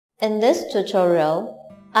In this tutorial,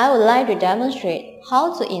 I would like to demonstrate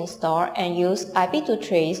how to install and use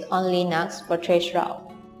IP2Trace on Linux for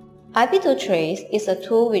traceroute. IP2Trace is a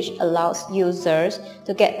tool which allows users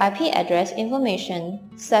to get IP address information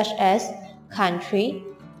such as country,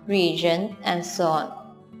 region, and so on.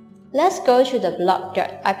 Let's go to the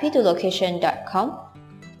blog.ip2location.com,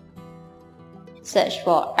 search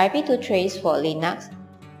for IP2Trace for Linux,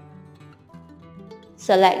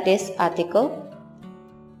 select this article,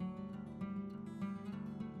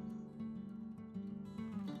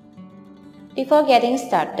 Before getting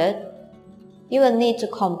started, you will need to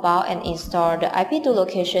compile and install the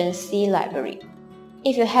IP2Location C Library.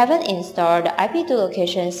 If you haven't installed the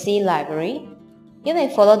IP2Location C Library, you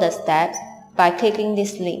may follow the steps by clicking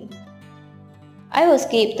this link. I will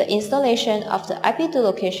skip the installation of the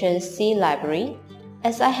IP2Location C Library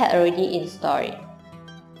as I had already installed it.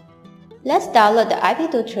 Let's download the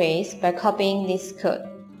IP2Trace by copying this code.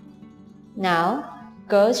 Now,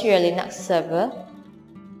 go to your Linux server,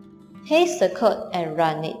 paste the code and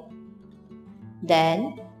run it.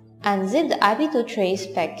 Then, unzip the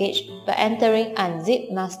IP2Trace package by entering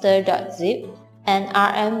unzipmaster.zip and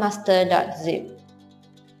rmmaster.zip.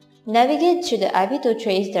 Navigate to the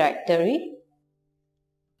IP2Trace directory.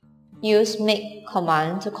 Use make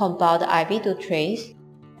command to compile the IP2Trace.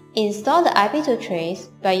 Install the IP2Trace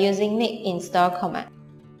by using make install command.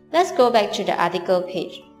 Let's go back to the article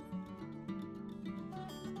page.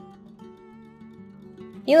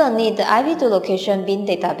 You will need the IP2Location BIN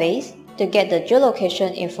Database to get the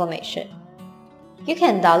geolocation information. You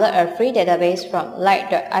can download a free database from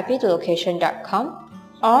like.ip2location.com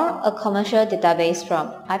or a commercial database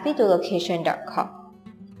from IP2location.com.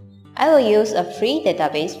 I will use a free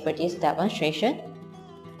database for this demonstration.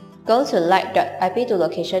 Go to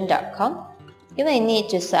like.ip2location.com. You may need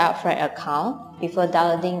to sign up for an account before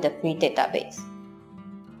downloading the free database.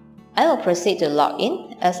 I will proceed to log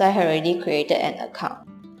in as I have already created an account.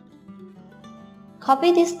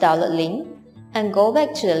 Copy this download link and go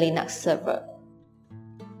back to the Linux server.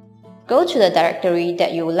 Go to the directory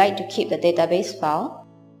that you would like to keep the database file.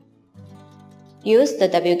 Use the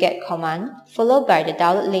wget command followed by the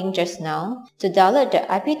download link just now to download the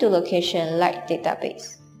IP2Location Lite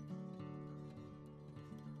database.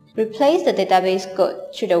 Replace the database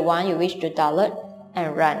code to the one you wish to download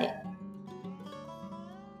and run it.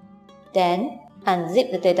 Then,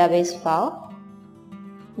 unzip the database file.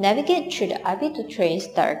 Navigate to the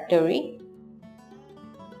IP2Trace directory.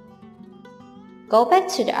 Go back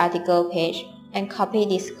to the article page and copy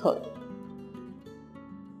this code.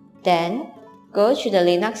 Then, go to the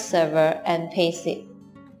Linux server and paste it.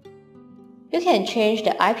 You can change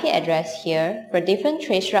the IP address here for different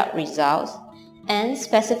traceroute results and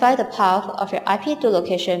specify the path of your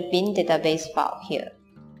IP2Location BIN database file here.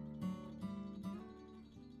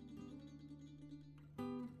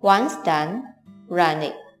 Once done, run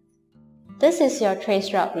it. This is your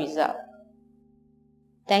traceroute result.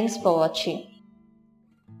 Thanks for watching.